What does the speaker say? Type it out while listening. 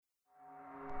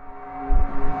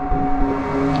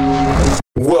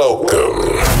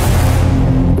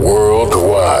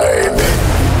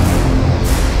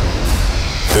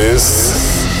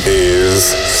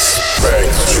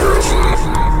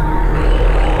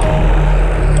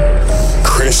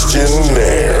Christian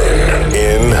Nairn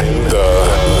in the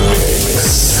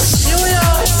mix.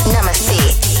 Namaste.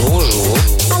 Bonjour.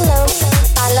 Hello.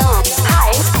 Hello.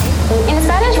 Hi. In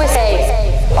Spanish we say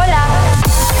hola.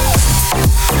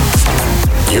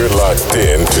 You're locked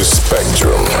in to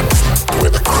Spectrum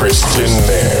with Christian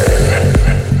Nairn.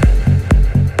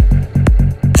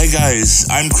 Hey guys,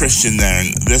 I'm Christian Nairn.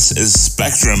 This is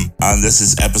Spectrum and this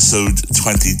is episode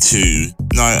 22.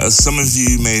 Now, as some of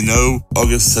you may know,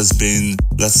 August has been,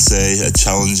 let's say, a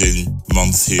challenging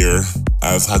month here.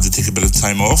 I've had to take a bit of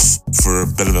time off for a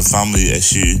bit of a family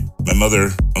issue. My mother,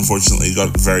 unfortunately,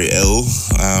 got very ill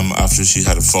after she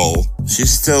had a fall.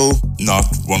 She's still not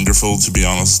wonderful, to be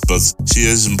honest, but she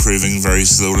is improving very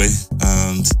slowly.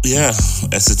 And yeah,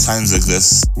 it's at times like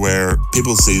this where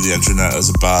people see the internet as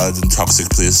a bad and toxic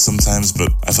place sometimes, but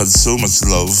I've had so much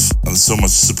love and so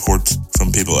much support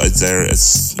from people out there.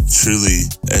 It's truly,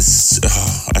 I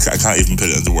can't even put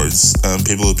it into words.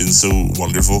 People have been so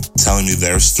wonderful telling me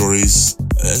their stories.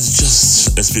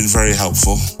 It's been very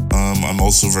helpful. I'm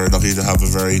also very lucky to have a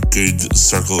very good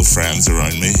circle of friends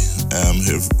around me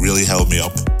who've really held me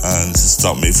up and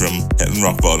stopped me from hitting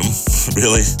rock bottom,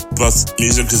 really. But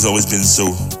music has always been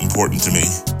so important to me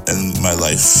in my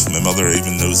life. My mother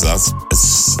even knows that.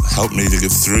 It's helped me to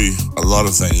get through a lot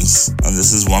of things, and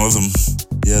this is one of them.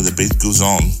 Yeah, the beat goes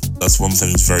on. That's one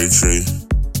thing that's very true.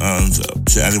 And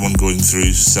to anyone going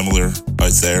through similar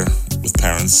out there with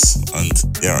parents and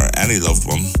or any loved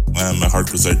one, my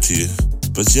heart goes out to you.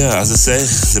 But yeah, as I say,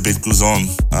 the beat goes on,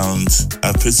 and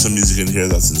I've put some music in here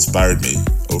that's inspired me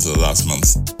over the last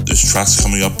month. There's tracks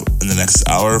coming up in the next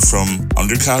hour from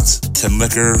Undercat, Tim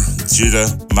Licker, Judah,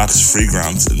 Max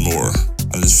Freegrant, and more.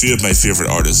 And there's a few of my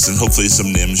favourite artists, and hopefully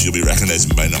some names you'll be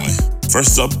recognising by now.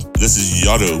 First up, this is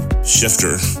Yotto,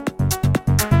 Shifter.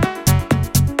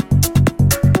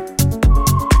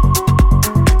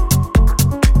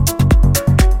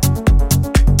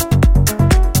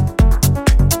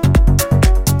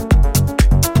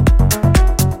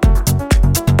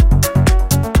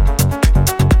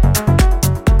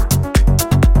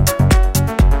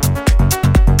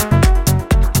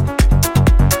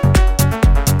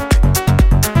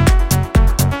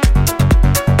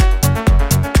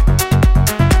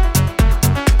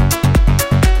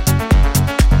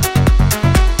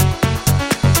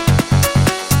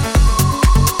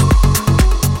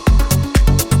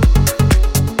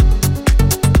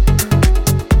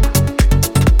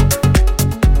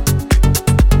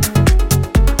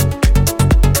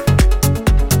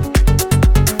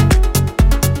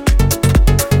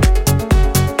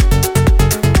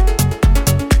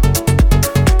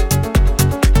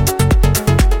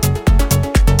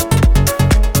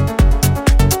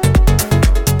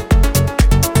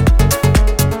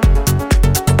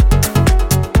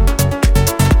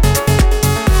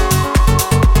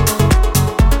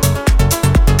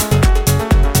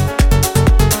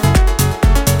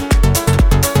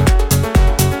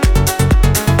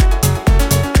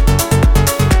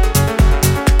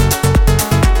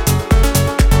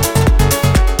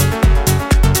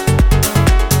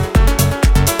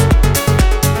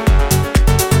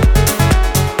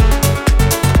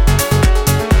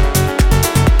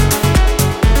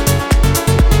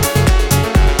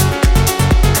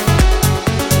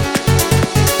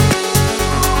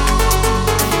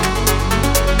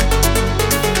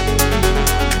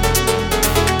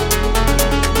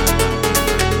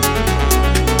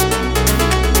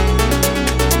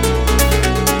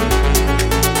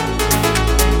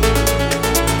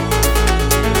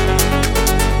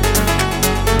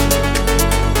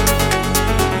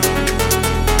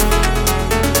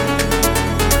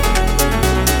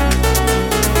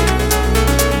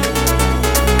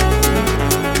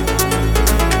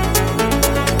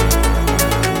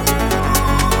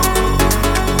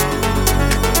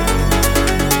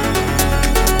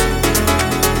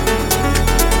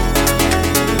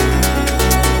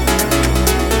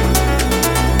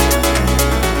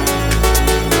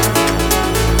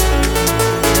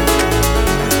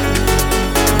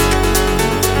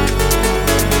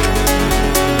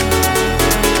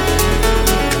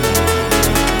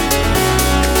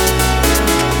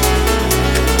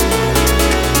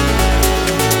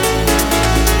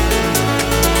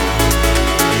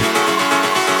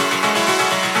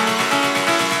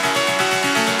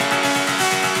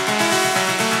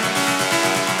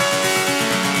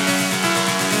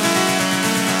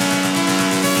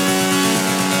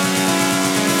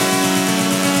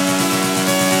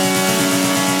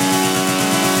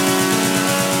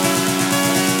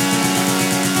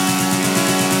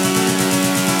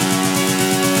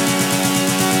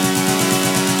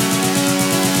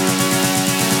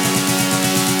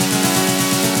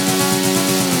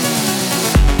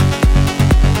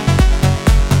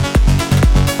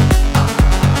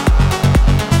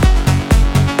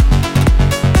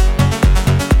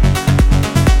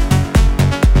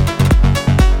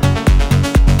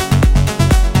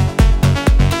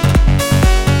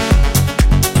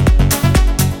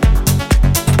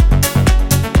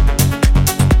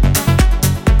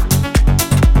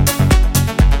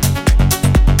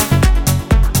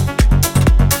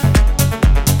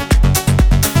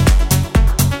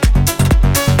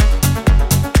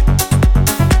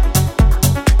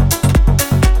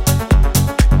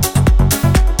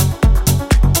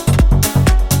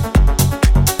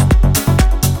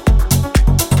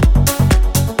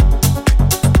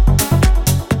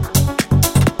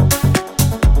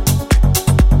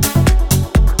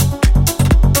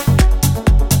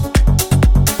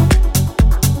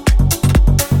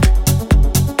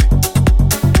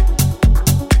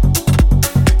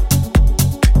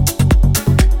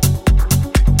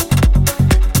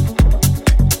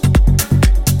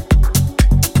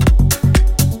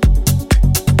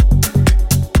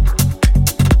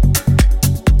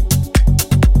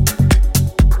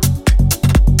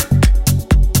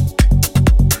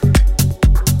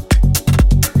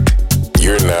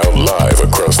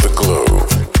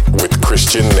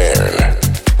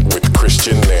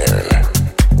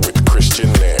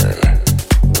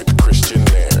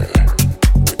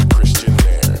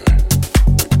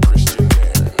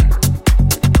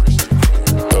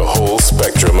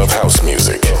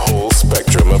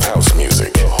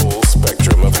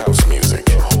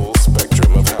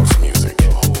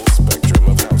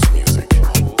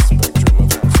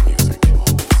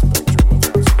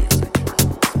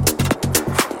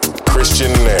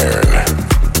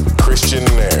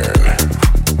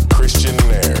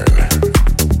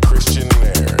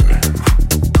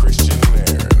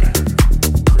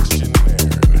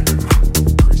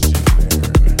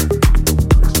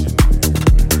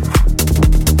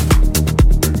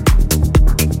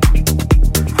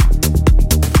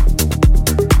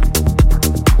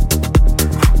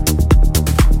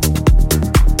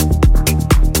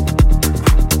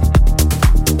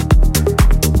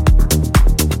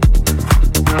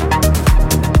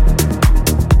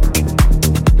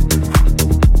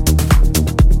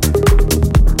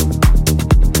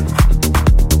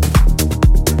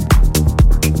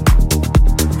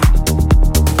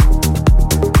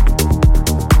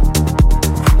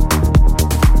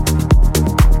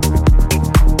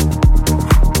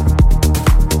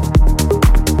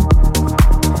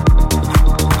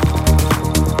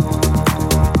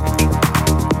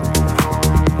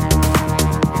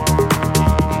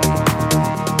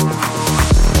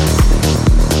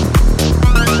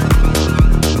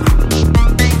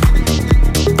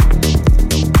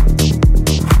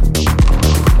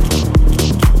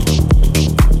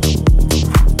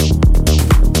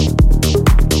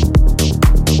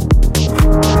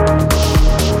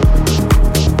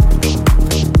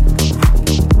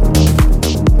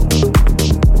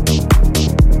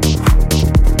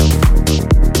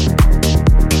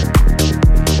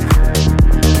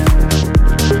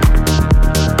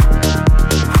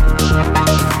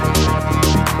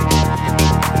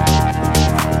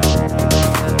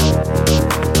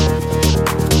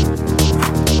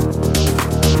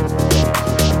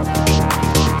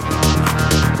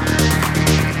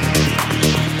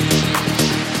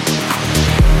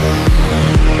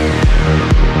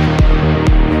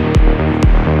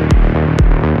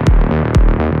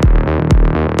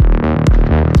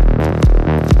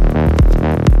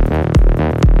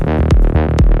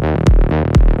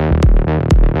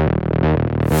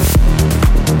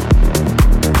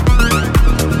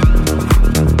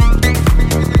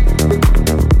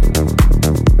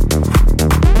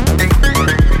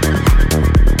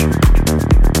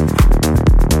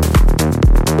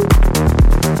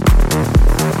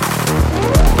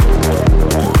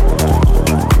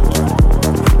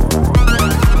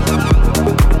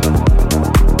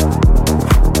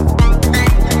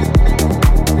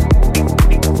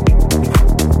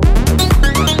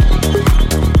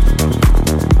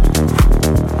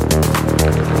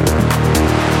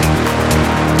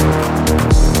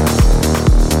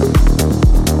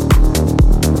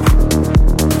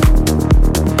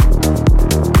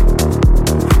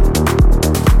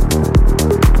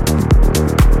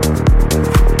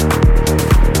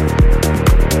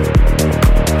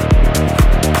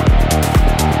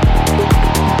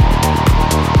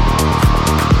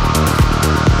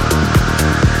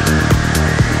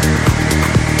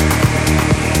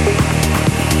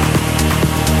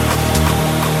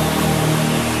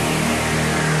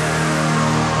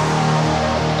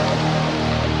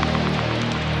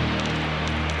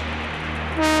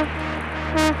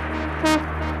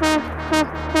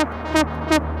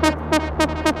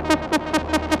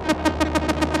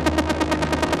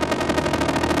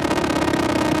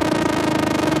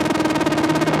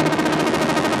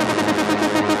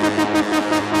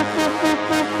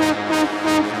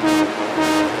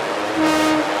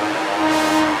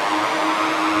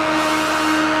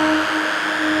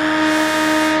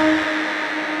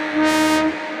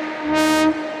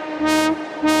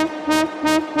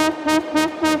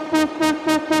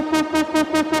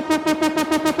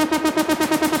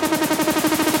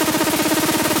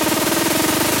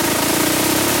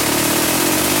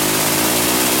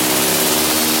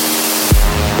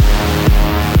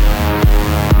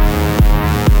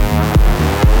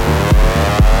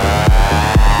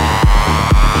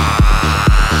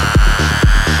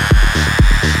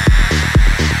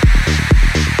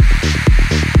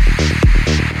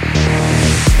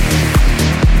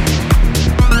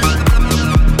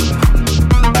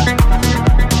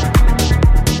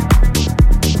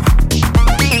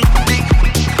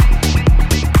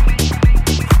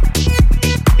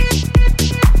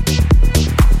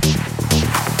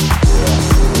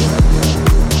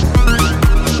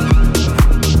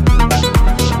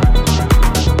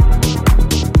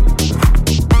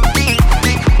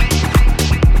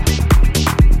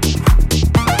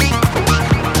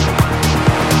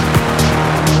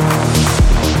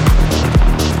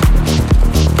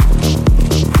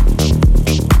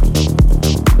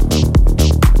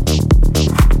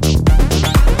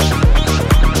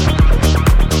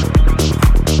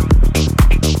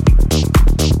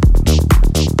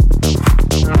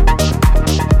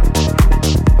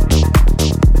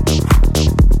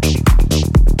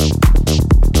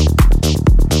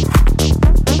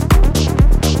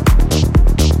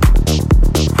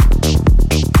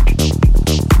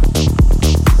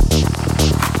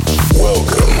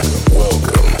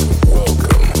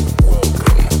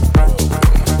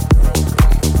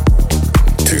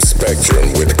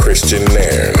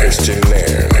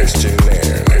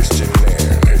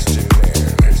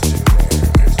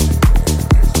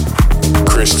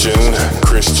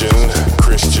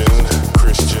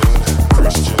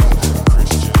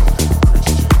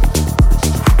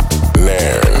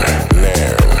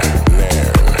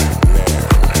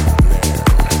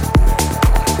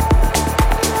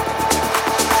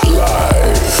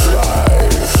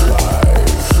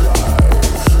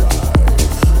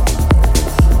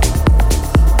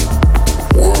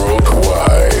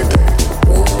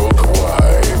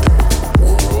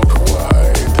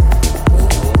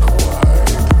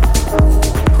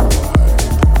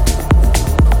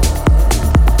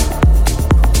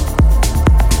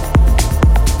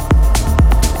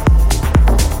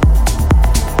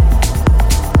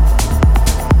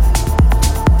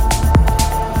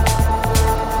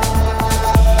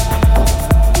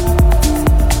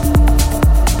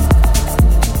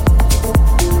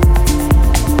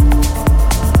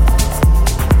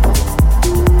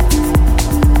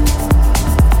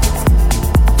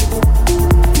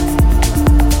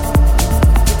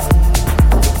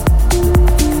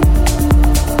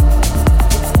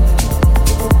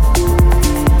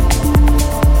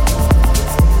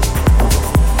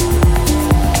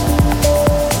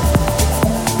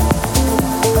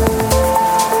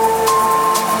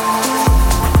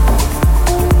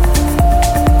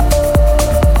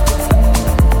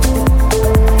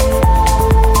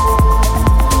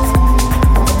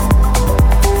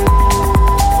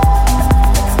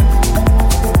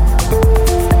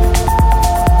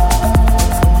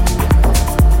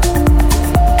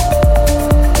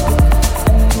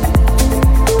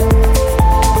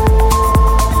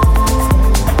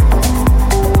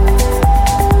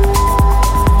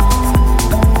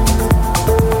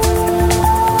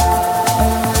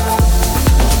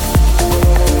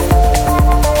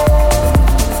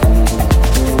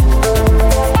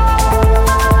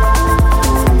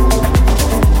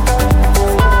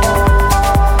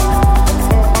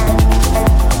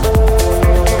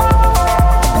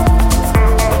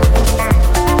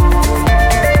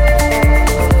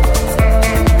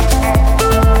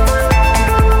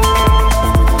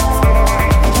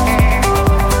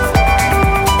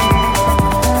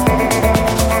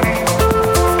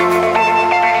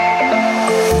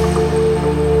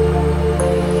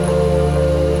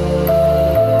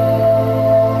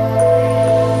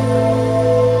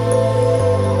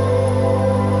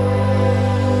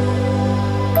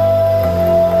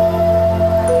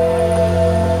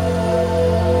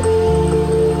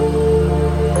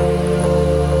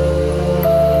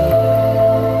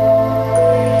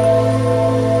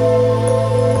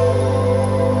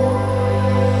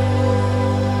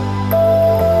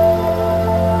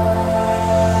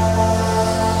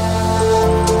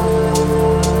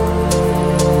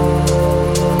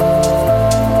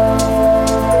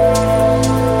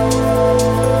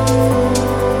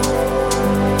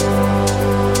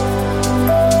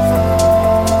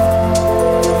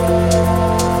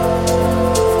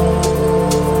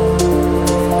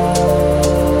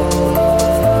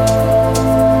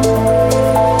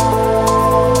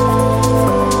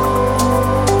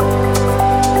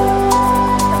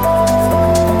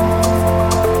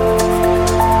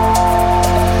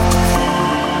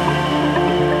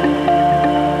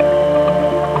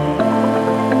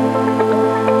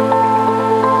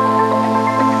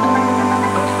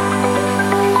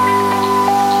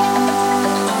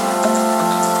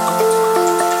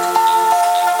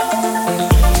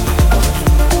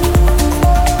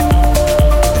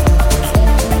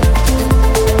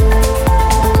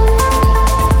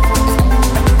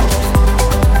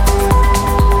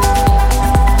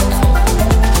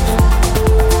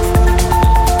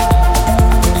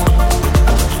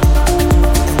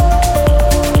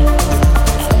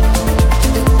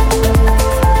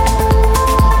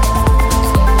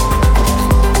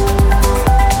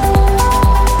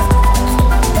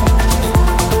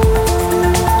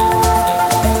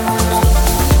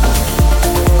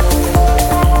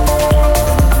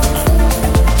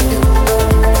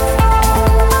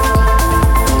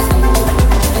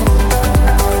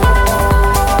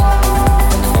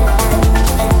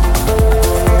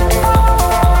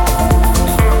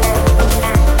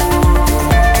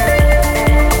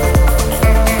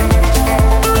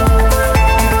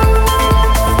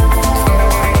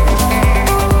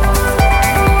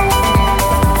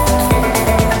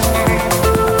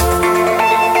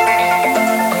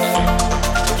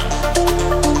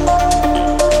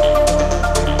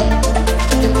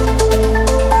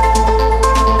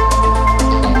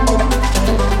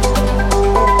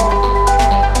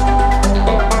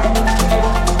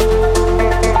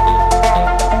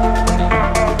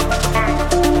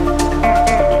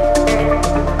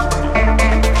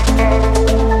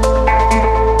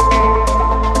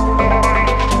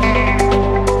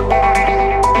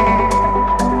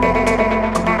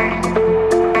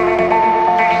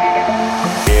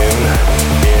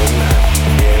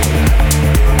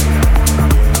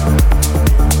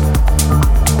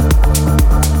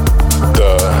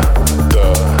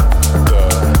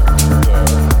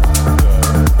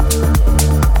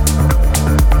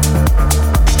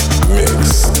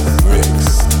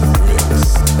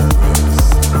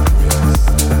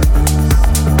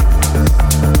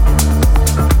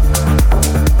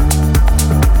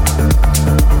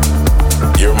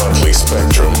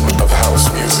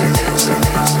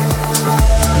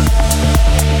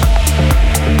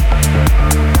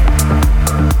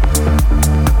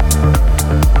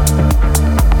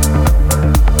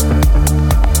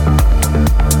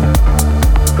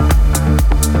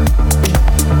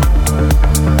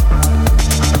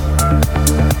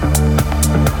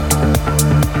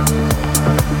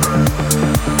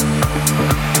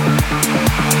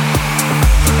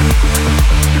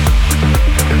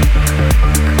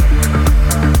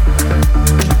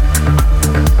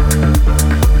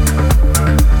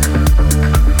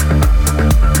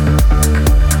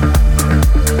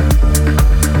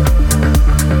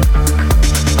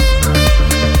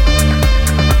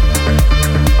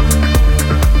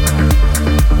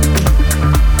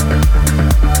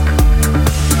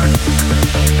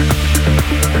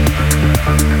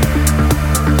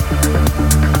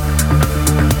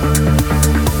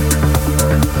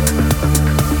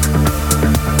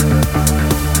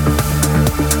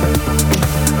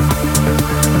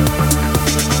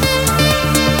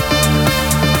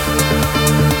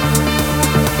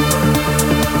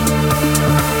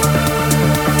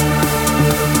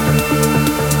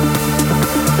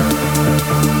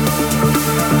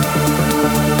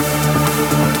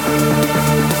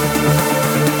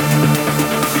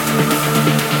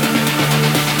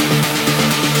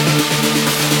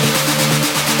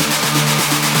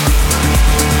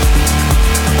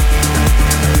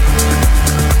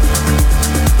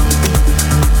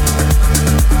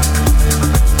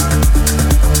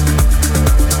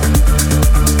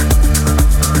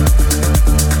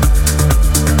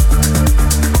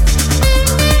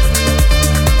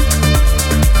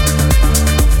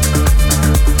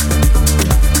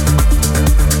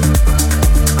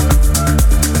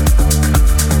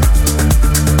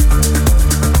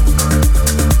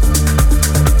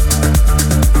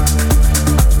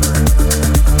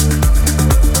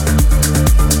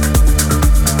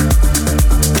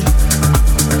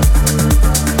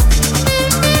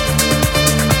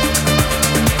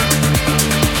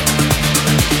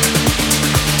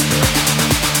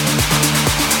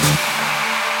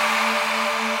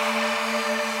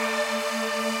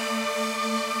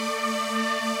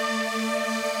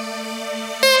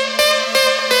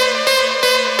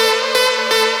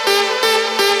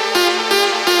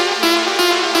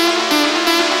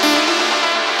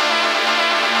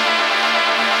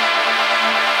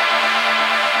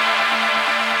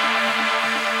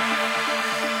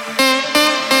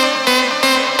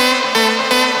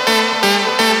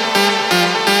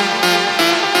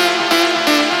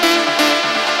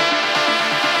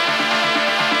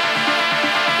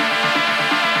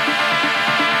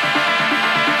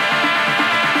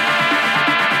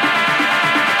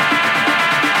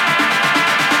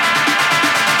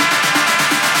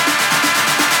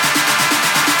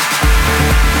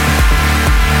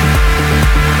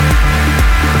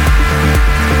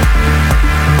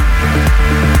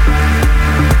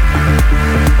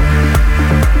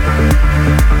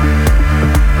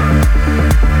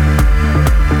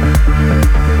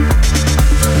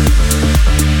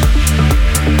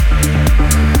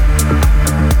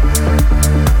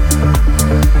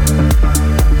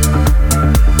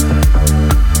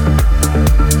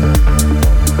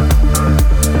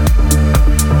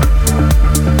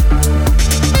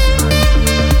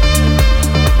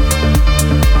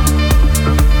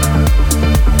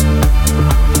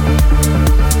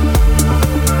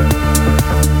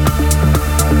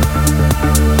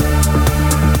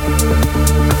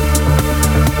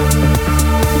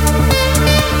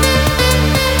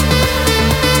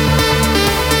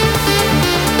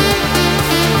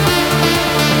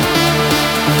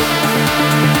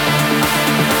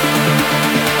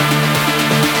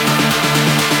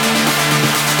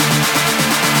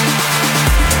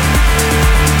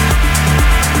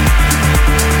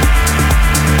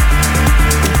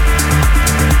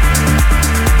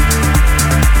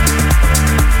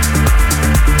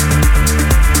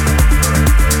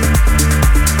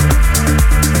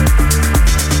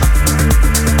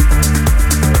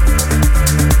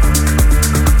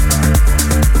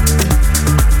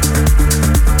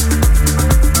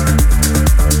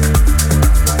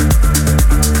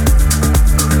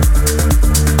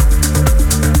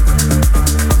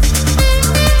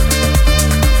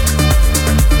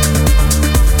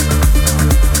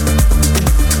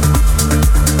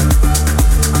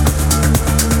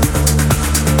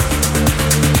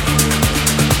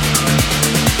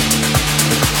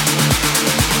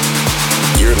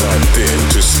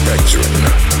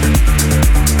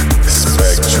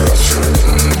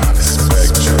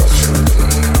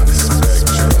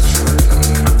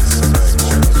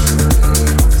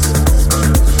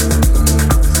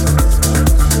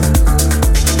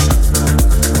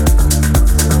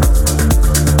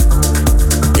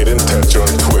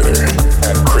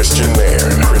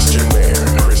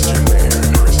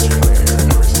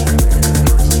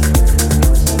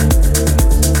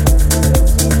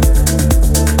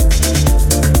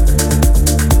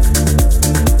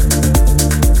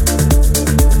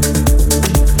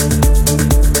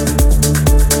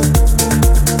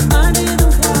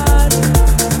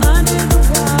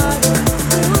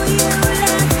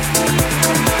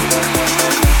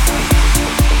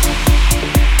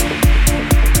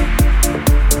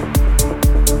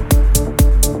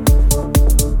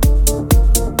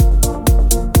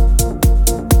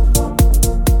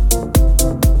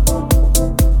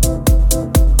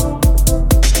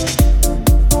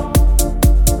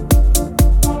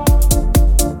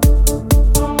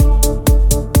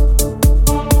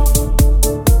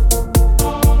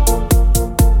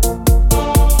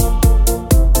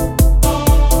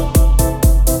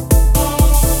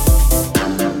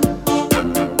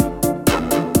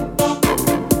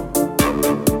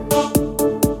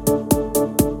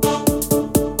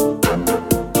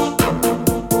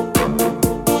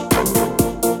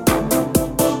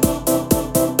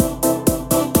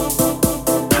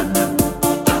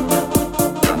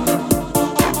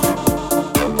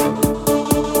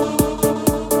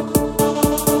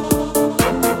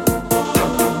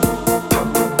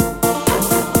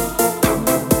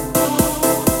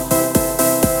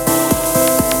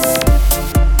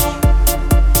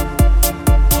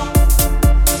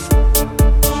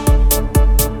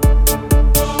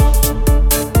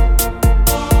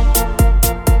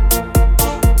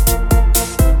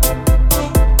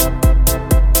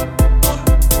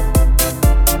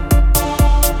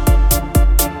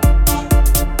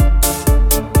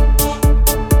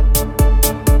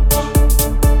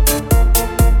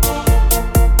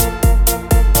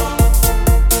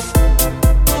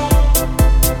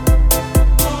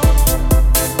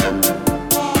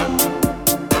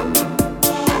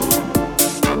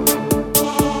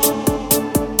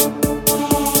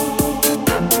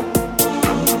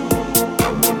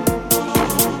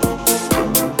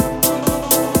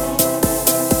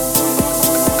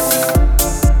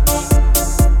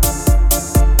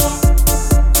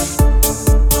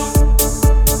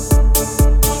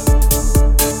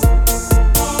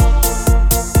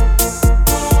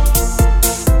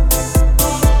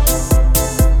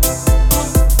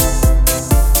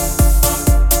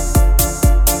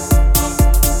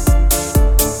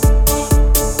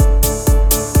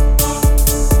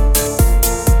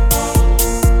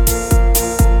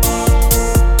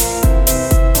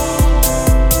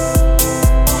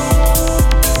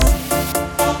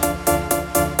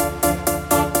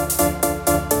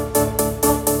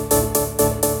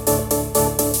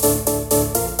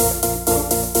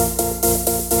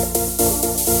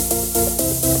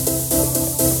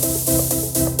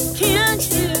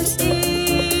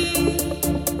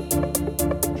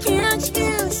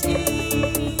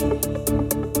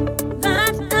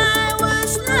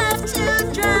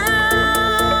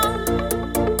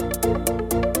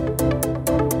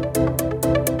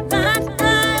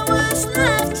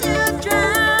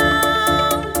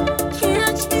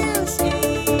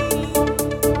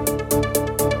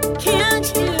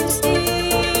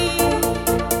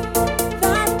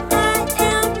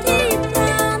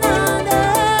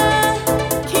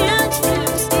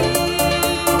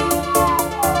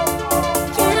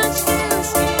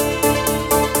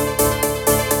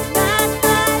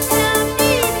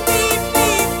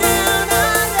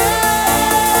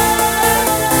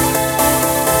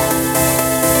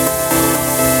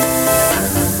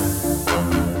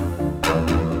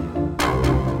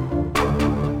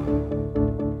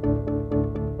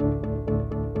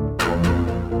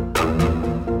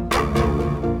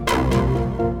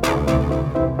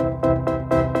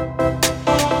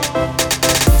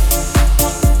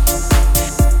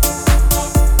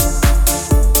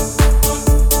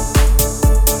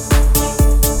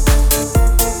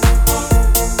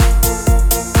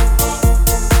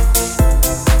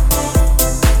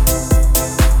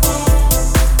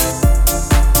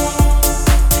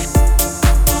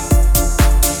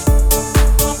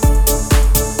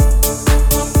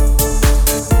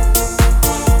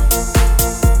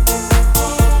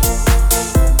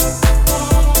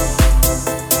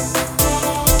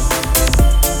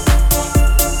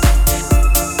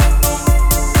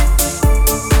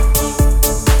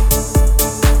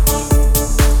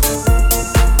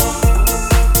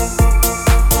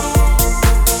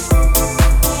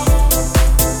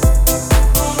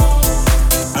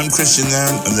 Christian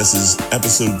Nairn, and this is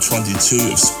episode 22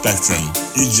 of Spectrum.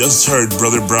 You just heard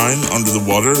Brother Brown, Under the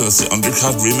Water, that's the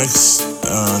Undercut remix,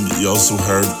 and you also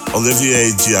heard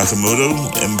Olivier Giacomoto,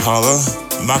 Impala,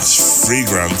 Max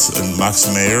Freegrant and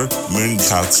Max Mayer,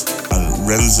 Mooncat, and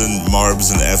Renzin Marbs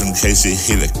and Evan Casey,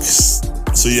 Helix.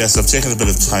 So yes, I've taken a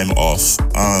bit of time off,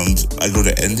 and I go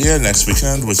to India next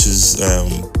weekend, which is,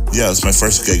 it's my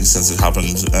first gig since it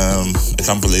happened. I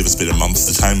can't believe it's been a month.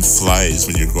 The time flies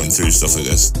when you're going through stuff like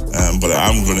this. But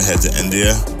I'm going to head to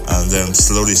India, and then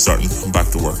slowly starting to come back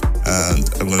to work. And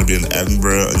I'm going to be in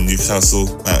Edinburgh and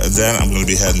Newcastle, and then I'm going to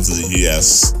be heading to the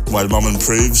US. While Mom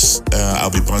improves,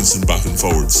 I'll be bouncing back and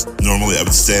forwards. Normally I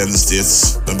would stay in the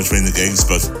States in between the gigs,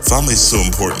 but family's so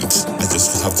important. I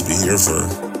just have to be here for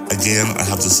her. Again, I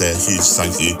have to say a huge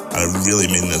thank you, and I really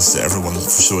mean this to everyone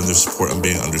for showing their support and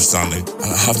being understanding.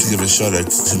 And I have to give a shout out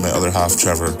to my other half,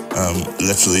 Trevor,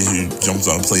 literally who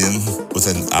jumped on a plane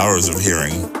within hours of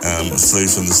hearing, flew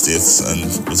from the States and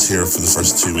was here for the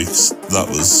first 2 weeks.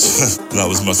 That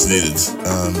was much needed,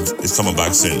 and it's coming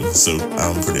back soon, so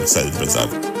I'm pretty excited about that.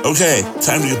 Okay,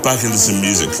 time to get back into some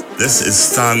music. This is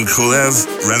Stan Kolev,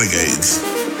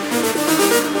 Renegade.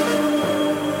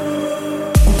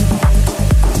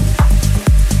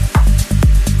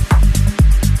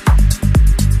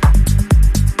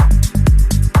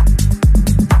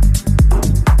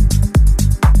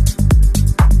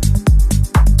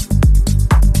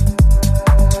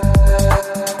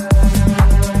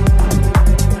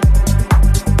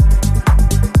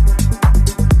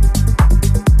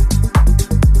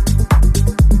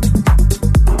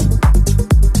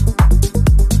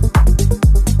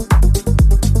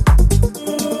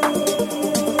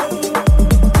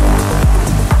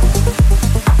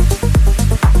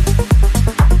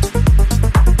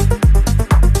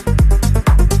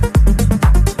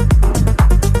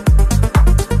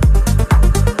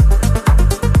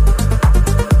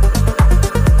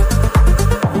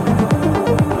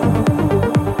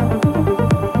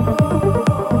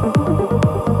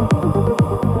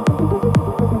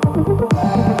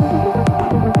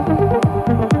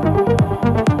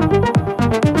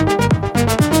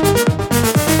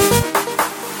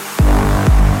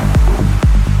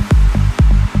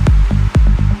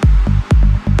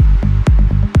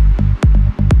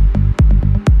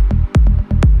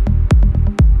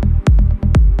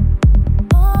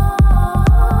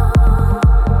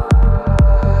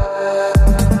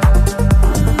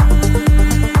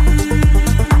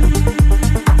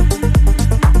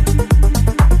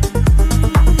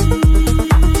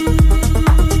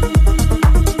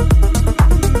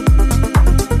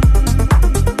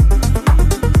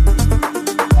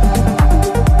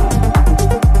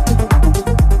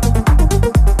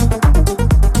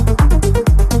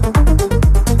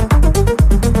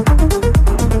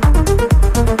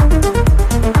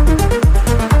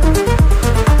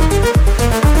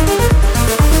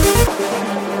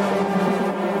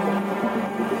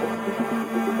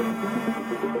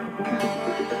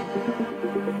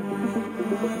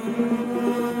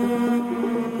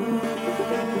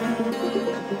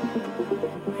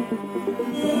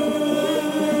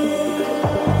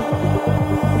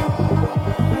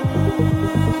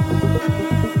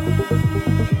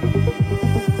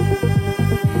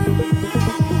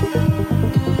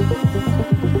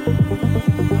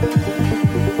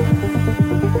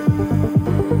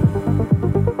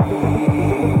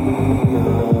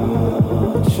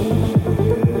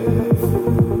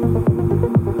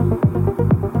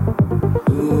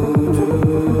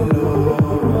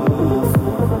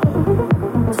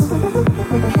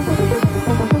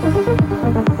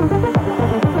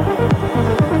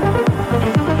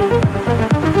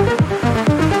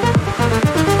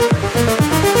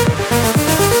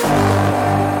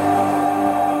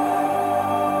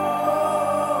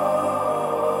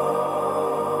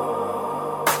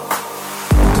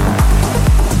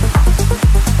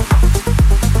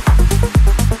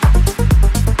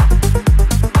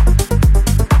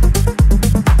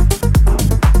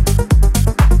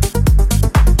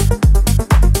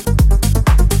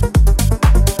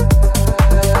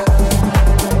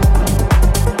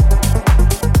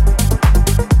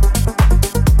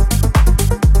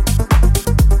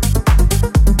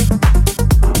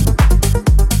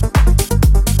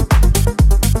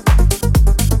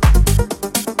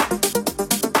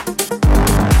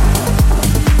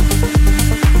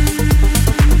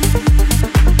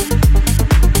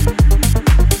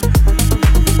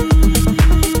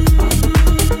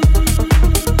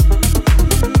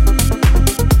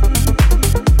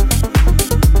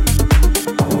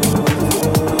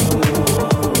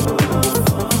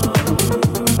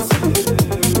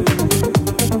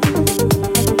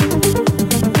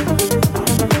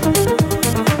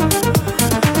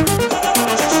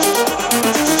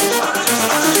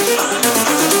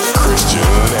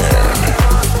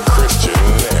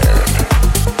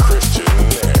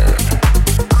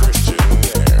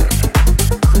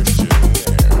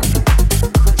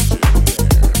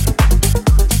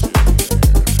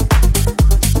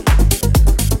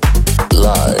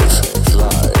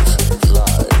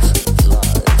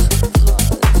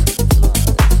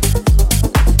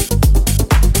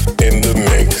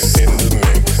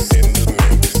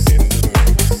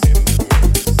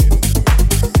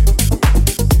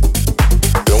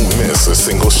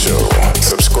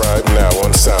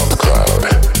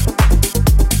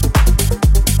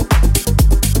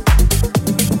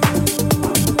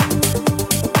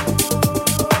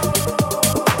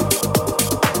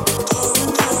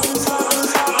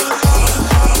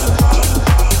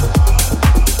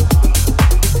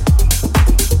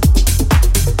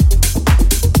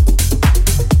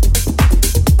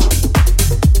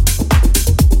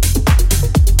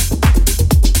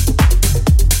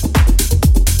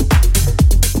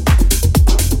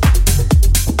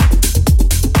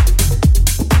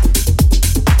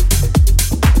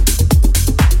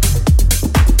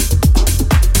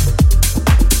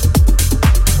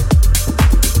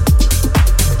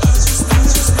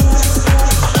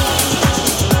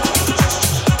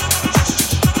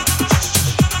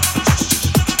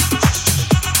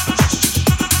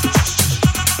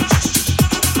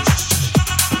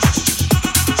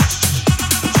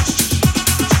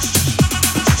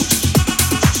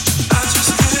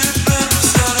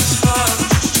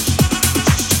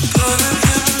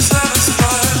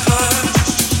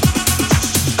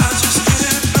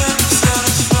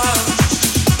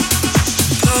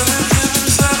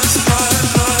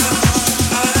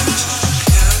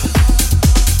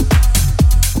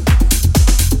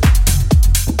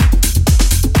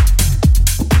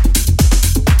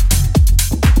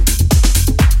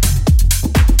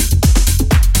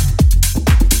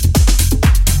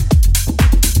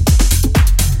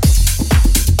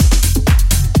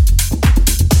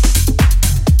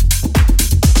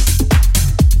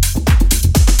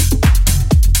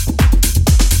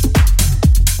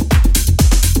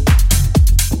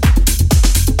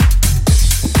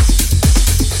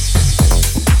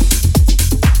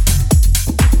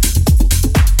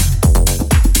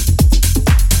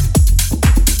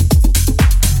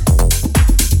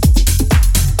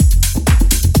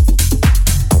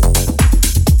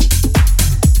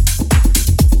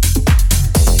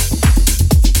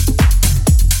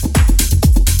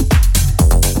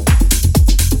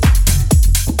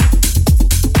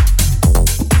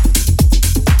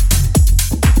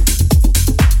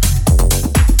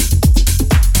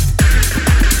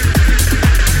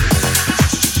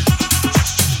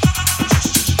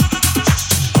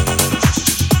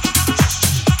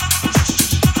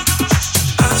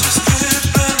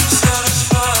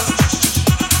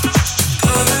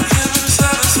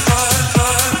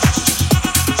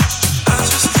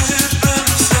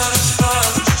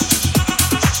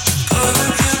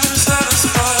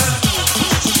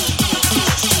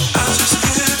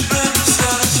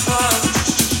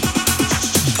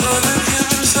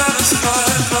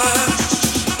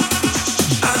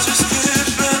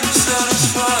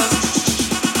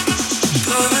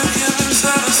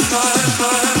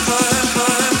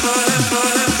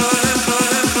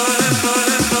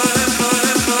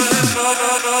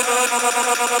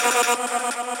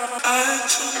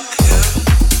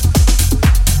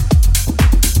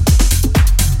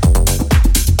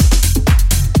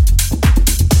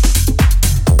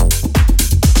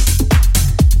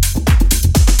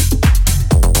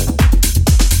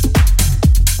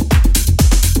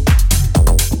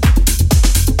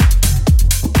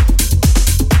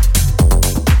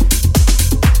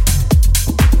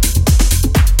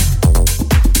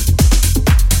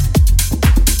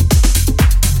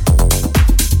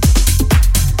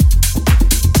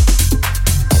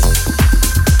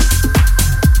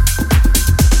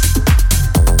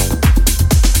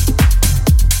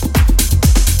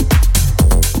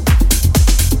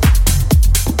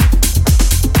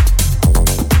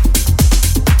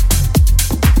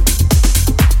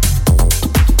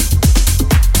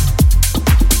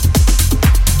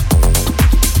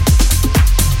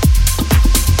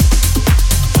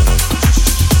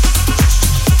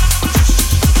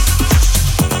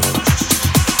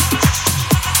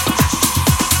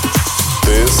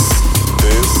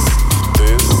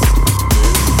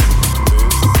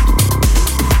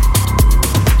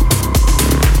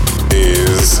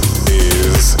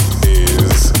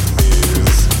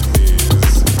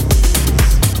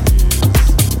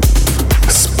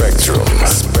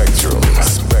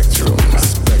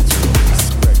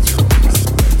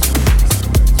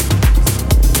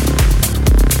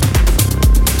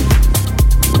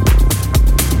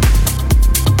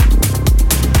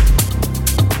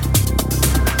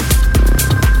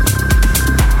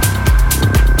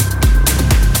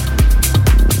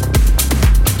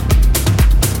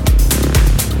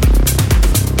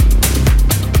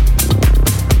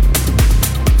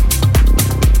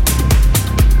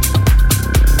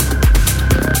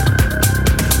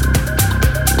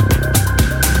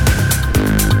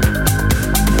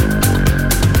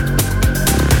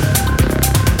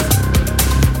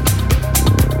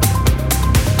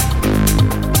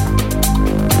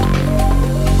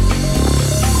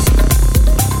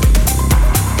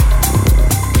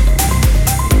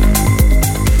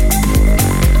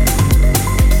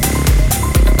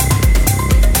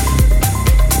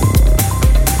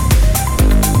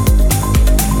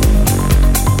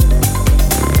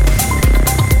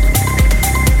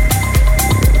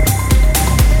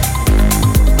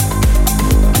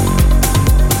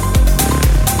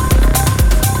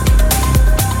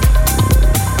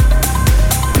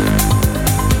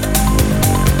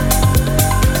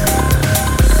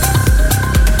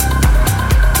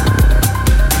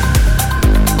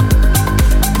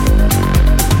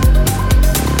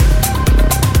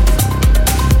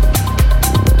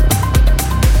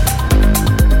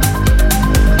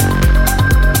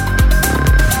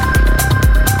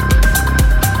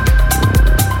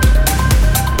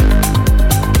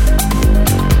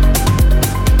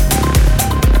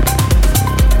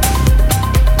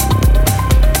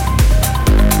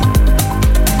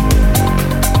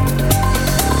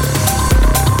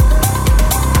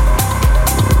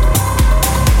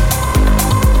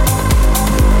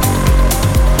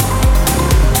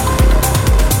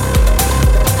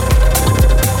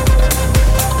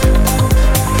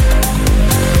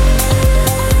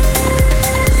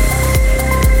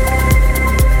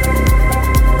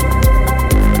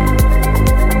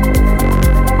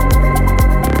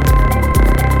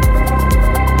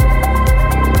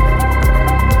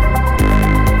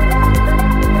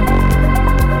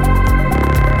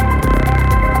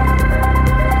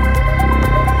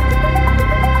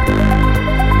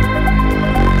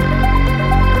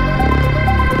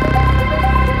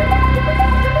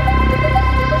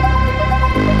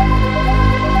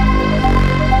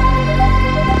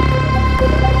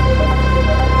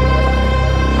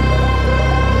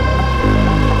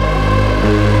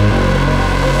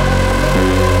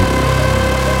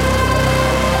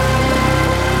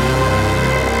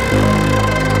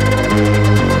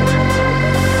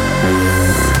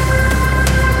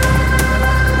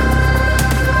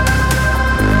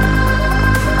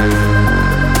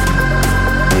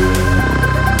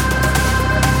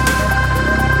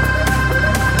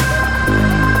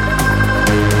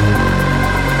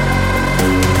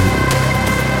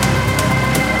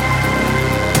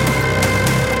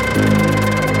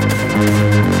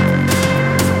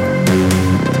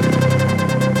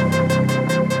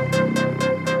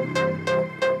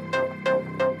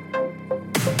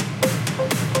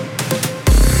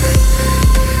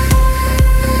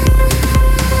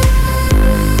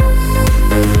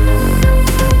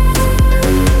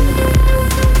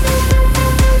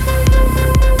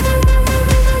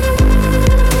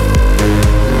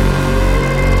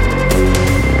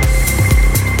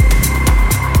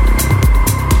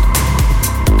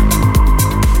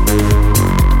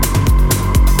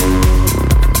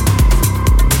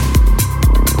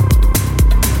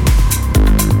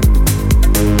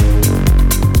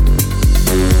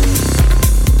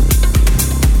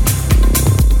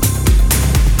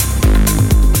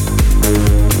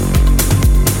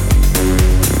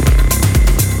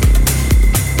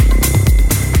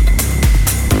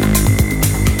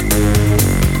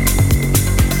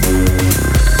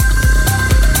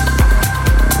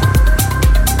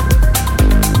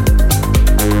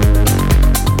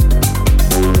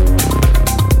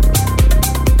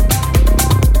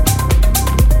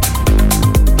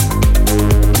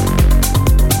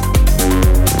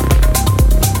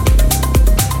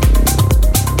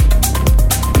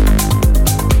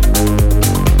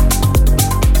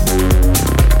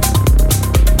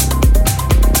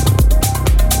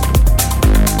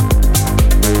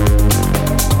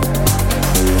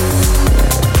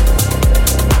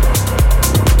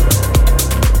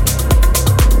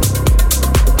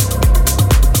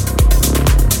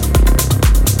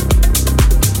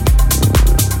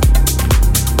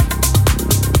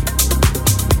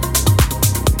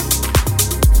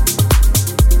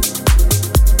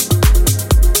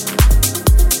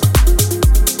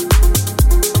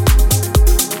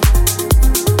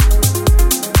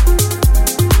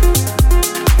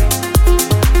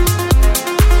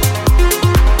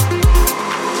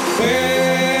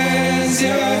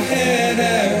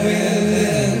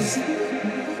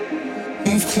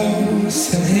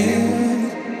 close at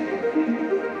hand,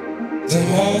 the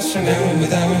walls from now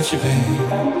without you, babe.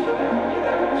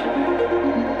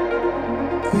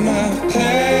 My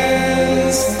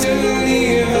plans to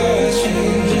leave are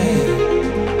changing.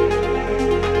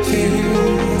 Feel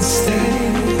you stay.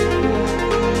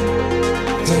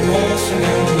 The walls from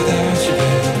now without you,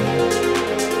 babe.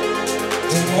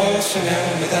 The walls from now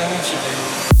without you, babe.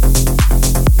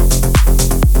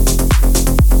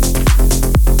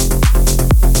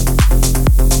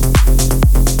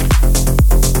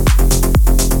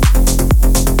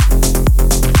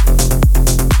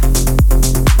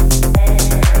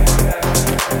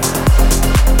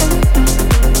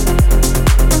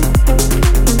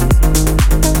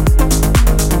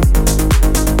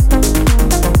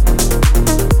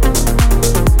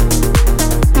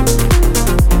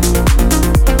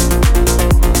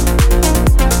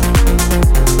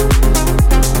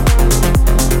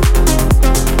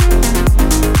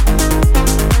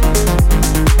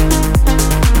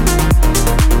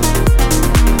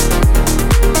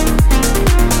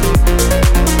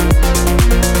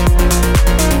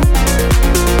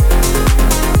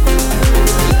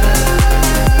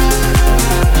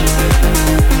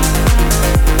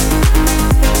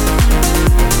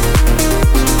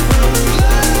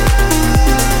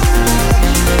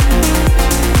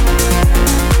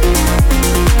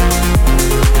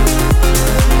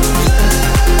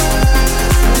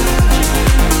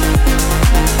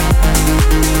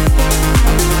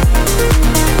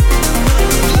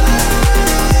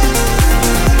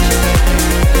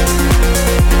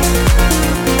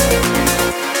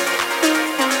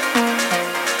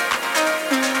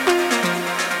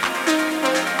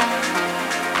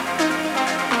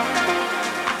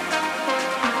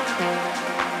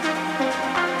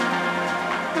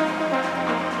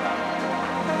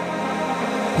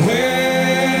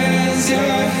 Where's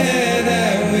your head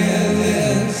at with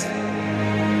this?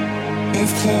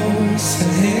 Move close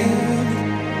at hand.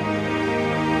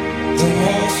 The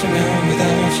walls from now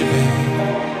without you, babe.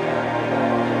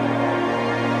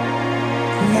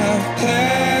 My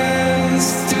plans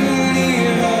to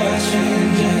leave are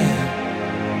changing.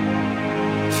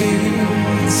 Feel you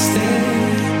stay.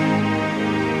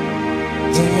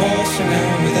 The walls from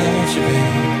now without you,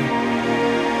 babe.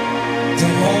 The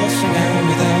walls from now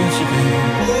without you, babe.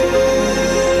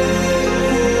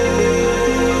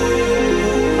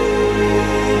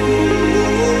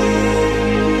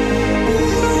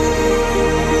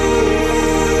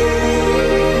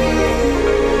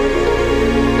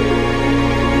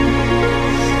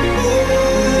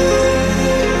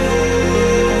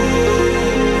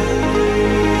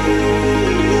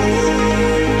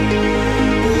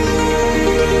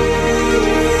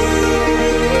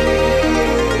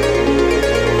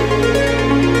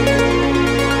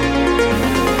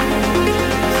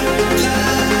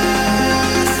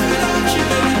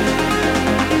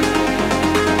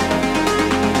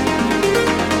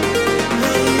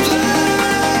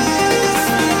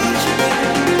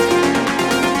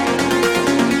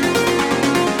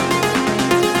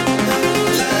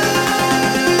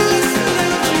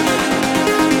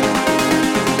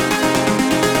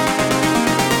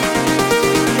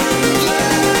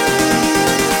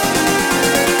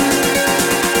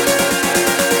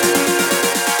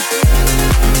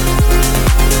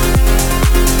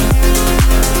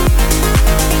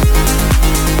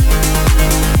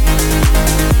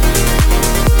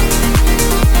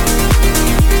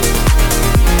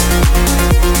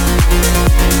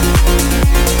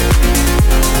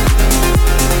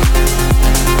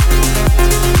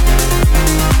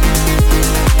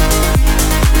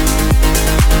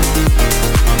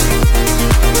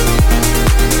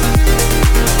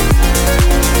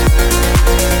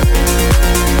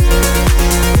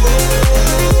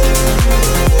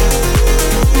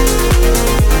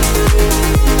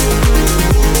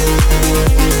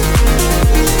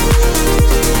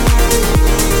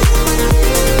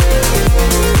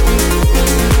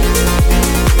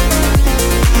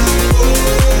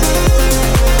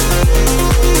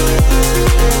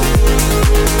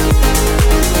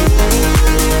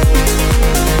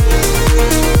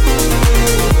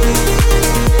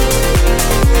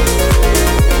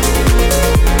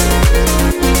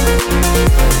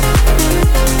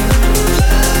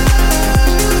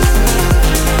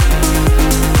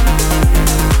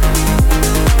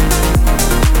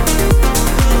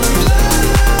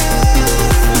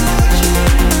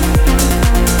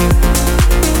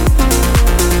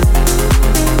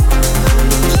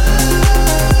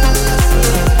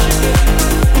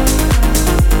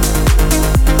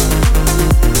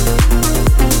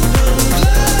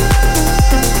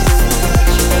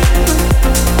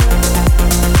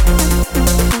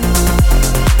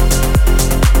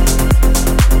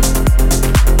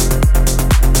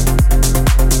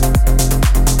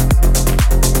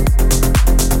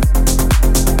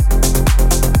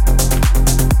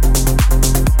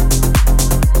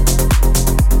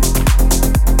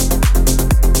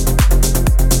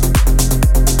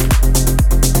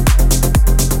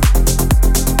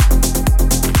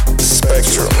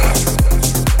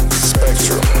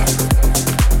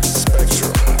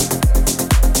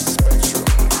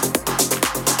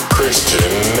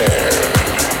 Christian Nairn.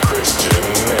 Christian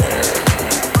Nairn.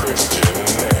 Christian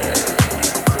Nairn.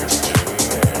 Christian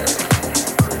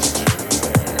Nairn.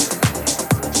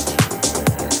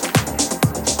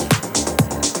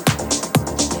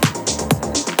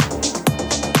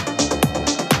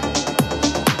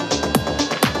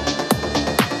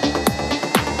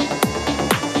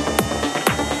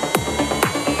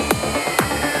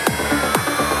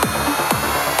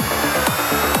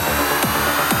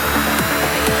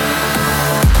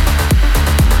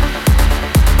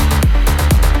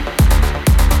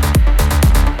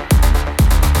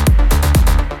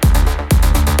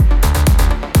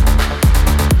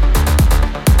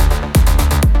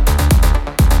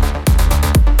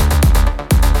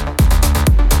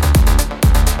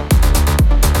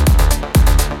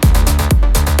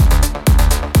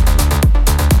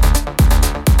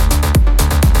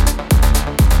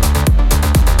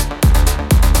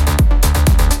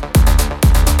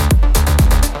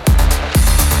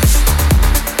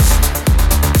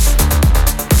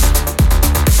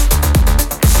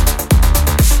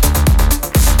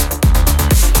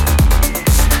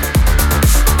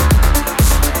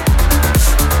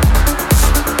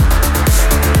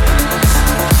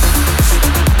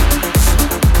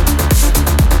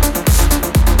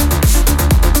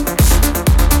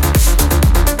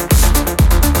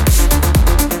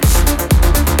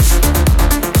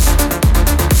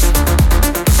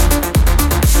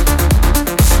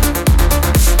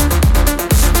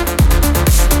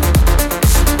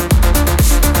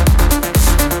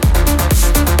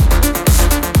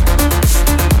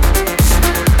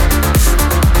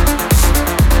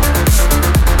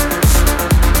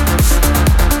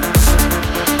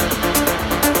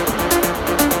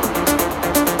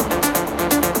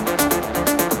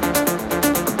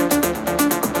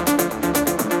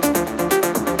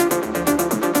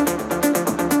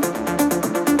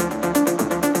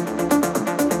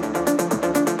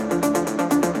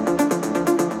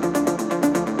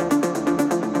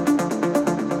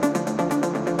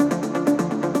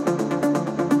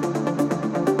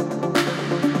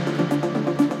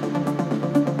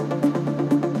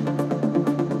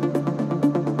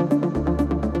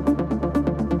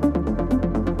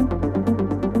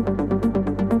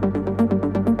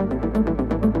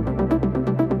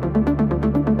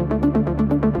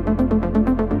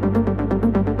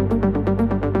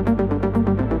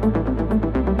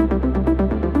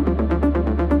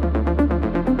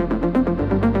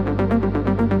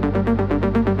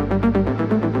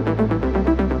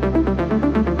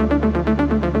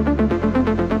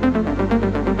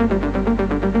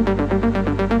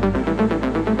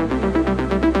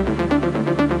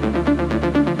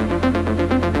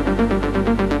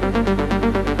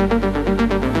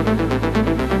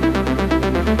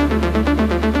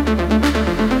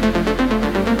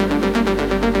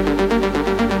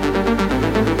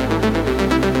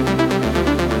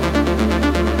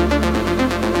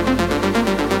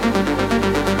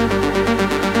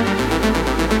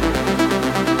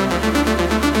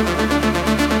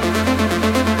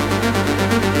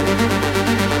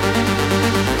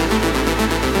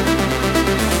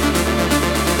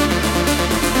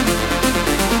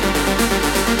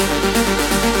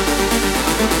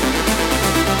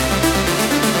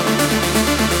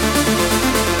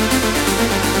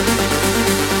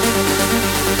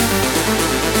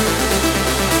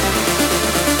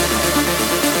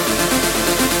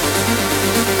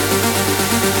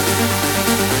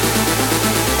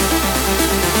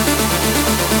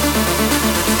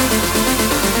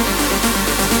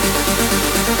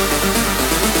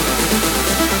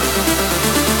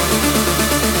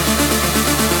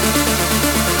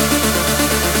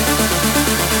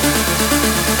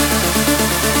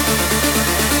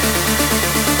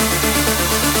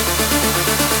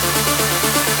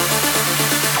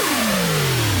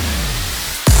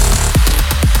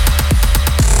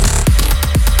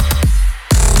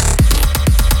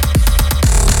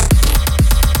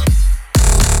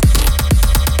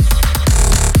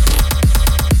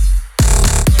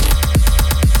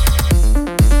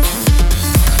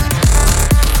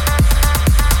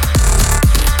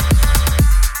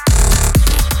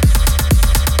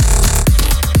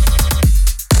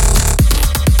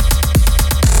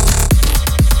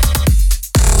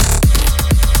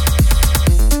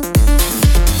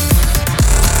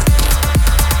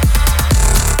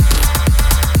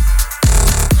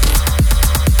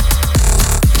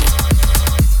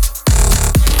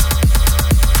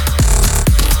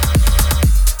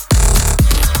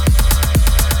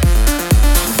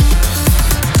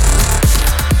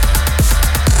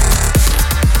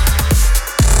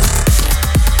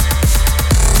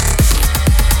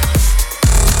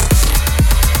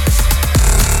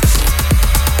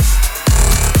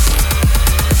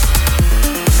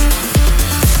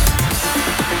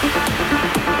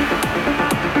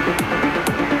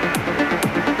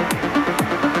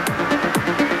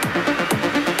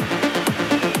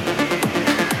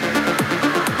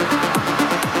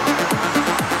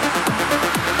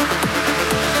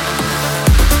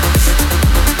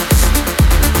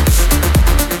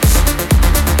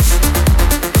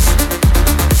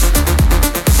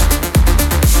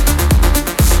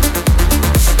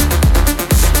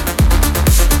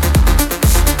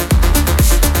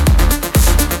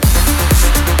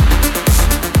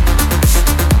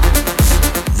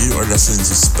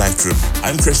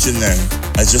 I'm Christian Nairn.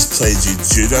 I just played you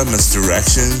Judah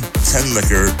Misdirection, 10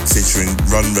 Liquor featuring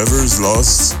Run Rivers,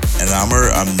 Lost,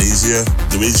 Enamor, Amnesia,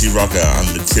 Luigi Rocca and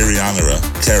Materianera,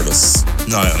 Careless.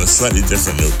 Now, on a slightly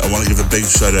different note, I want to give a big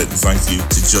shout out and thank you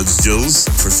to Judge Jules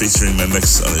for featuring my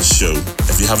mix on his show.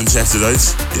 If you haven't checked it out,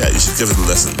 yeah, you should give it a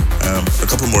listen. A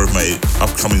couple more of my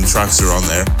upcoming tracks are on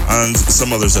there, and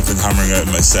some others I've been hammering out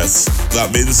in my sets.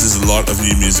 That means there's a lot of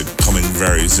new music coming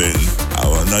very soon.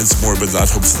 I'll announce more about that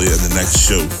hopefully in the next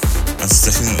show. And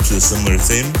sticking to a similar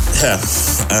theme,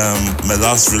 my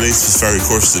last release with Ferry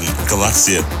Corsten,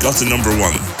 Galaxia, got to number 1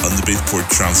 on the Beatport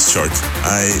Trance chart.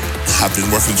 I have been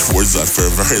working towards that for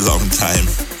a very long time.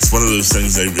 It's one of those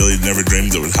things I really never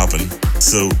dreamed it would happen.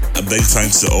 So a big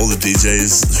thanks to all the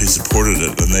DJs who supported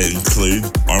it, and they include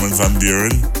Armin van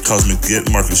Buren, Cosmic Gate,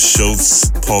 Marcus Schultz,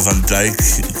 Paul van Dyk,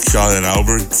 Colin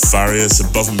Albert, Farius,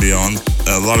 Above and Beyond.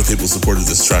 A lot of people supported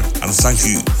this track, and thank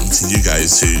you to you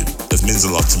guys who, it means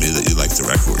a lot to me that you like the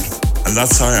record. And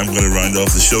that's how I'm going to round off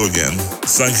the show again.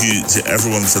 Thank you to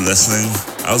everyone for listening.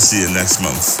 I'll see you next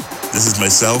month. This is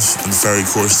myself and Ferry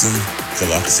Corsten,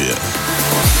 Galaxia.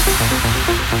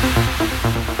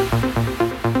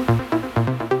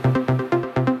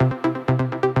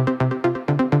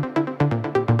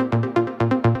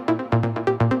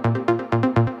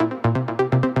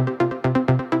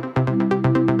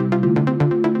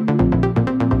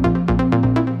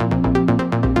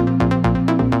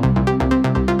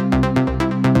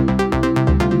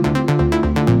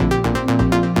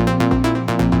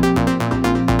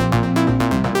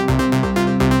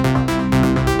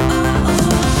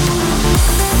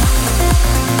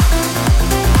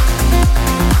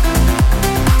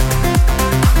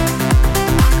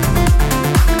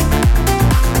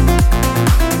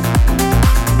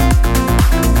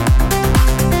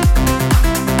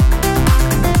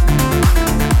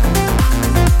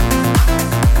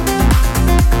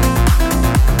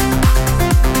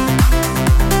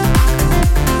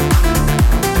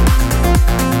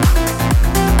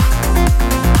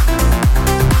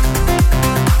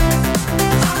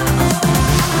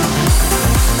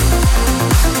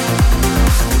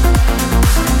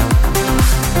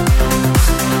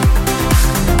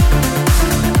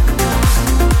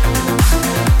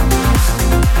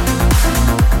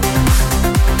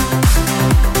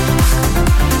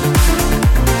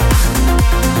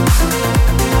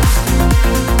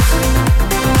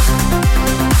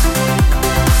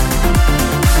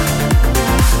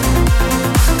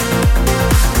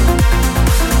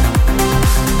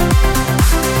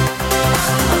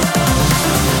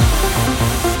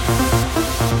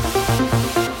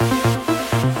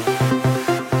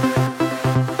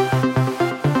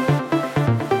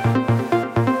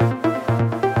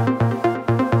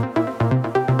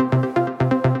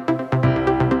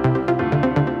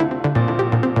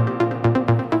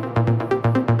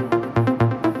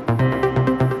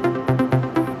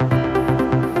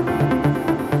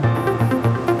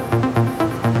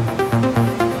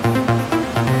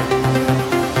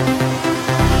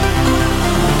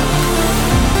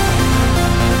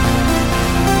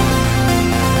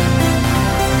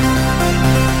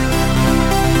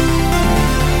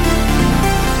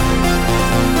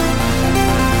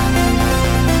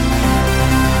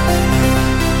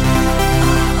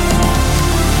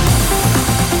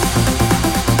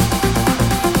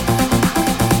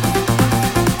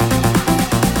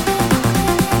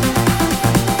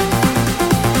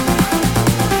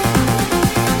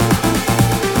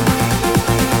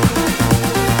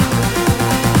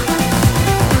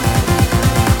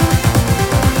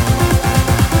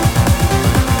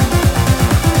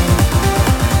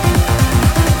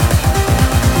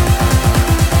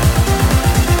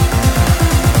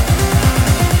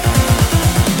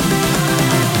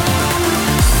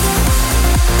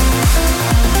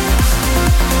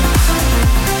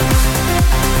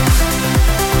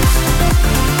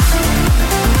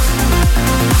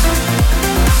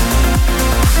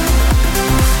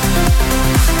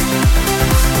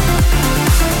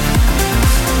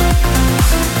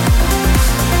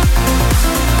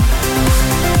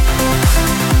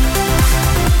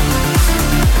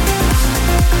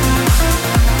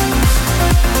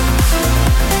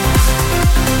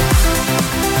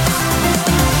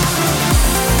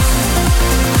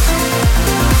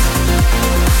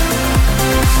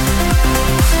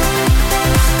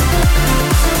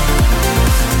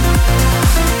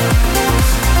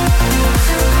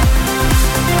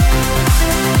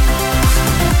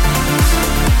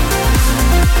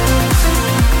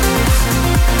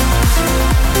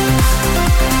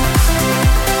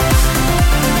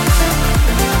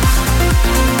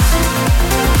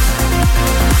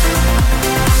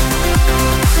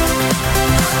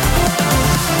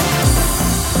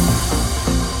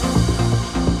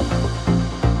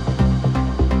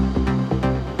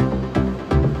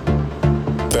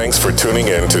 Thanks for tuning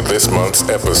in to this month's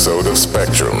episode of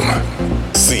Spectrum.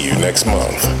 See you next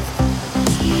month.